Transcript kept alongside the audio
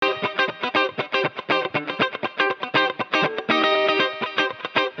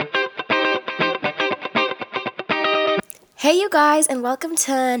Hey, you guys, and welcome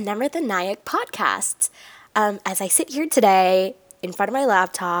to Namrata Nayak podcasts. As I sit here today in front of my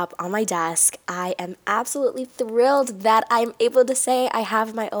laptop on my desk, I am absolutely thrilled that I'm able to say I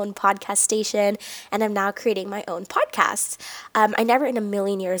have my own podcast station and I'm now creating my own podcast. I never in a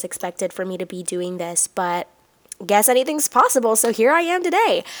million years expected for me to be doing this, but guess anything's possible, so here I am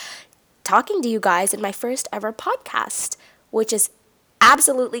today, talking to you guys in my first ever podcast, which is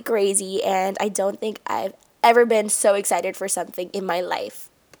absolutely crazy, and I don't think I've ever been so excited for something in my life.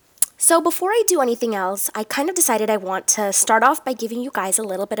 So, before I do anything else, I kind of decided I want to start off by giving you guys a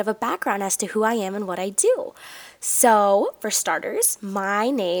little bit of a background as to who I am and what I do. So, for starters, my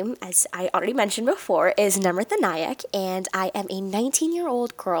name, as I already mentioned before, is Namrata Nayak, and I am a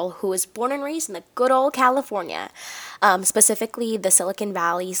 19-year-old girl who was born and raised in the good old California, specifically the Silicon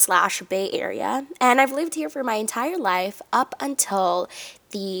Valley / Bay Area. And I've lived here for my entire life up until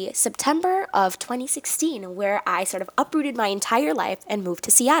the September of 2016, where I sort of uprooted my entire life and moved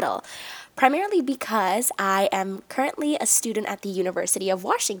to Seattle, primarily because I am currently a student at the University of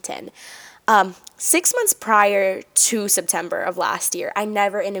Washington. 6 months prior to September of last year, I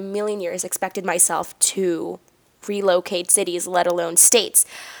never in a million years expected myself to relocate cities, let alone states.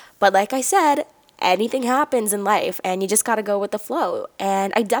 But like I said, anything happens in life and you just gotta go with the flow.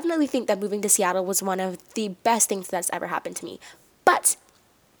 And I definitely think that moving to Seattle was one of the best things that's ever happened to me. But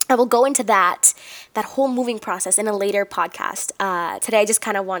I will go into that whole moving process in a later podcast. Today, I just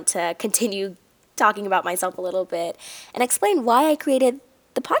kind of want to continue talking about myself a little bit and explain why I created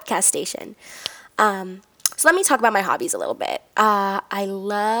the podcast station. So let me talk about my hobbies a little bit. I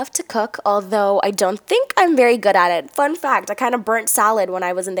love to cook, although I don't think I'm very good at it. Fun fact, I kind of burnt salad when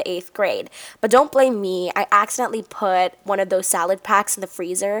I was in the 8th grade. But don't blame me. I accidentally put one of those salad packs in the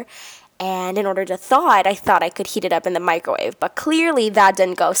freezer, and in order to thaw it, I thought I could heat it up in the microwave. But clearly that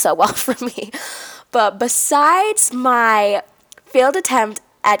didn't go so well for me. But besides my failed attempt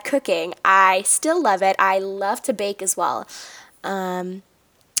at cooking, I still love it. I love to bake as well.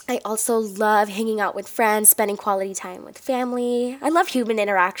 I also love hanging out with friends, spending quality time with family. I love human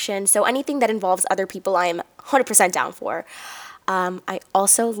interaction, so anything that involves other people, I am 100% down for. I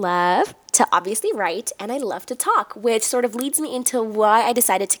also love to obviously write, and I love to talk, which sort of leads me into why I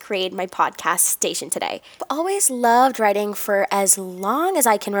decided to create my podcast station today. I've always loved writing for as long as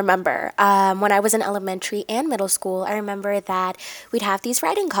I can remember. When I was in elementary and middle school, I remember that we'd have these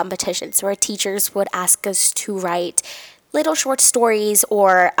writing competitions where teachers would ask us to write little short stories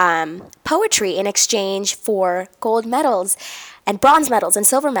or poetry in exchange for gold medals and bronze medals and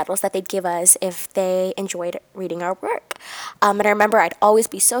silver medals that they'd give us if they enjoyed reading our work. And I remember I'd always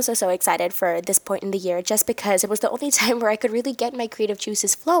be so excited for this point in the year just because it was the only time where I could really get my creative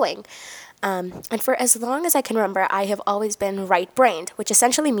juices flowing. And for as long as I can remember, I have always been right-brained, which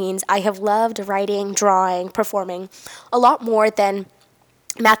essentially means I have loved writing, drawing, performing a lot more than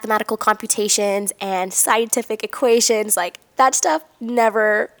mathematical computations and scientific equations. Like, that stuff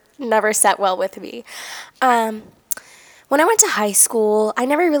never sat well with me. When I went to high school, I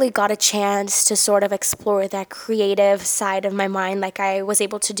never really got a chance to sort of explore that creative side of my mind like I was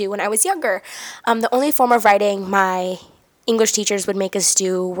able to do when I was younger. The only form of writing my English teachers would make us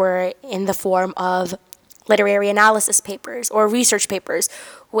do were in the form of literary analysis papers or research papers,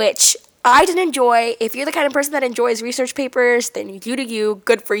 which I didn't enjoy. If you're the kind of person that enjoys research papers, then you do you,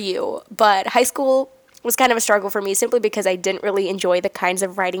 good for you. But high school was kind of a struggle for me simply because I didn't really enjoy the kinds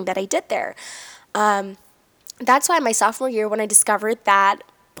of writing that I did there. That's why my sophomore year, when I discovered that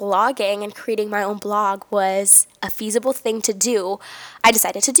blogging and creating my own blog was a feasible thing to do, I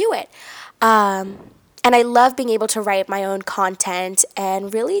decided to do it. And I love being able to write my own content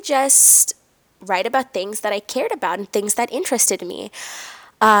and really just write about things that I cared about and things that interested me.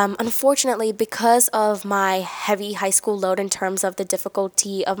 Unfortunately, because of my heavy high school load in terms of the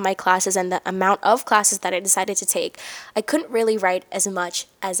difficulty of my classes and the amount of classes that I decided to take, I couldn't really write as much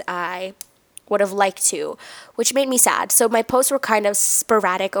as I would have liked to, which made me sad. So my posts were kind of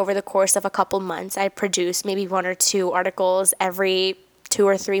sporadic over the course of a couple months. I produced maybe 1 or 2 articles every 2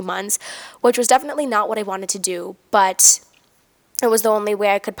 or 3 months, which was definitely not what I wanted to do, but it was the only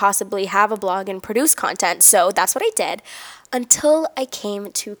way I could possibly have a blog and produce content. So that's what I did until I came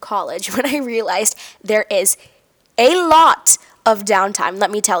to college when I realized there is a lot of downtime, let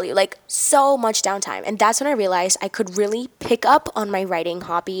me tell you, like so much downtime. And that's when I realized I could really pick up on my writing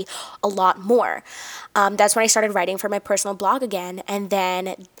hobby a lot more. That's when I started writing for my personal blog again. And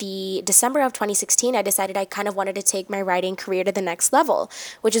then the December of 2016, I decided I kind of wanted to take my writing career to the next level,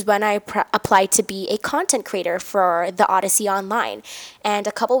 which is when I applied to be a content creator for the Odyssey Online. And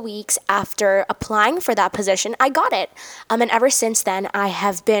a couple weeks after applying for that position, I got it. And ever since then, I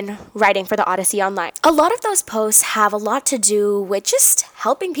have been writing for the Odyssey Online. A lot of those posts have a lot to do with just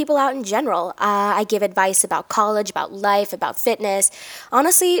helping people out in general. I give advice about college, about life, about fitness.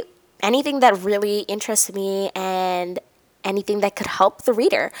 Honestly, anything that really interests me and anything that could help the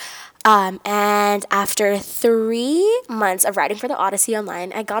reader. And after 3 months of writing for the Odyssey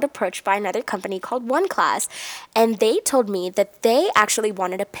Online, I got approached by another company called One Class, and they told me that they actually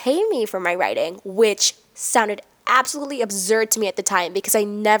wanted to pay me for my writing, which sounded absolutely absurd to me at the time because I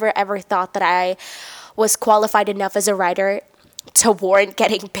never ever thought that I was qualified enough as a writer to warrant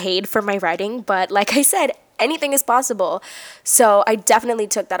getting paid for my writing. But like I said, anything is possible. So I definitely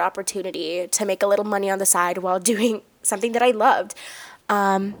took that opportunity to make a little money on the side while doing something that I loved.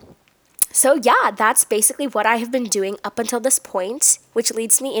 So yeah, that's basically what I have been doing up until this point, which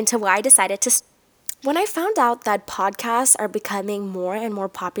leads me into why I decided to. When I found out that podcasts are becoming more and more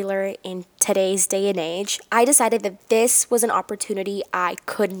popular in today's day and age, I decided that this was an opportunity I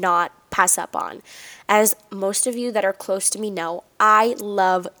could not pass up on. As most of you that are close to me know, I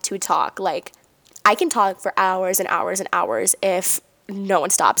love to talk. Like, I can talk for hours and hours and hours if no one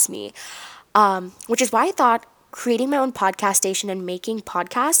stops me. Which is why I thought creating my own podcast station and making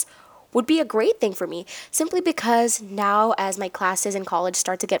podcasts would be a great thing for me, simply because now as my classes in college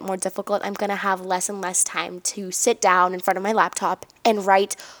start to get more difficult, I'm going to have less and less time to sit down in front of my laptop and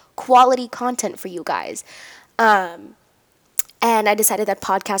write quality content for you guys. And I decided that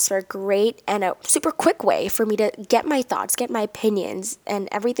podcasts were great and a super quick way for me to get my thoughts, get my opinions, and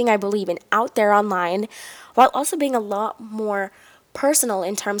everything I believe in out there online, while also being a lot more personal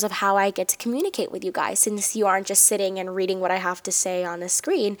in terms of how I get to communicate with you guys. Since you aren't just sitting and reading what I have to say on a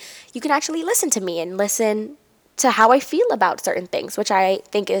screen, you can actually listen to me and listen to how I feel about certain things, which I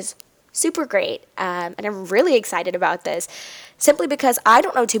think is super great. And I'm really excited about this simply because I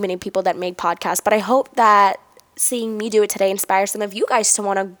don't know too many people that make podcasts, but I hope that seeing me do it today inspires some of you guys to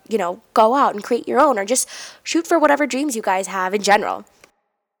want to, go out and create your own or just shoot for whatever dreams you guys have in general.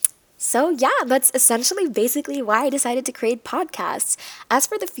 So, yeah, that's essentially basically why I decided to create podcasts. As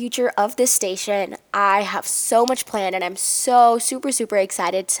for the future of this station, I have so much planned and I'm so super, super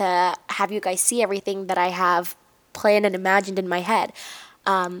excited to have you guys see everything that I have planned and imagined in my head.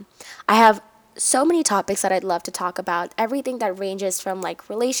 I have so many topics that I'd love to talk about. Everything that ranges from like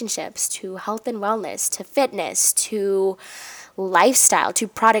relationships to health and wellness to fitness to lifestyle to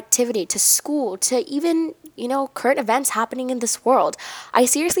productivity to school to even, current events happening in this world. I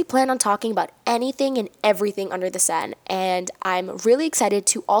seriously plan on talking about anything and everything under the sun. And I'm really excited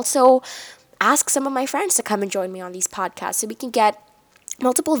to also ask some of my friends to come and join me on these podcasts so we can get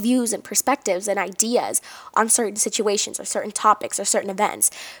multiple views and perspectives and ideas on certain situations or certain topics or certain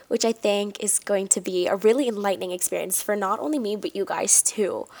events, which I think is going to be a really enlightening experience for not only me, but you guys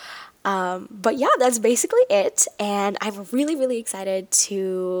too. But yeah, that's basically it. And I'm really, really excited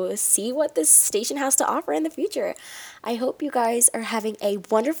to see what this station has to offer in the future. I hope you guys are having a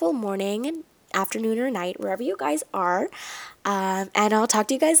wonderful morning, afternoon, or night, wherever you guys are. And I'll talk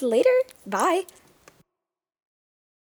to you guys later. Bye.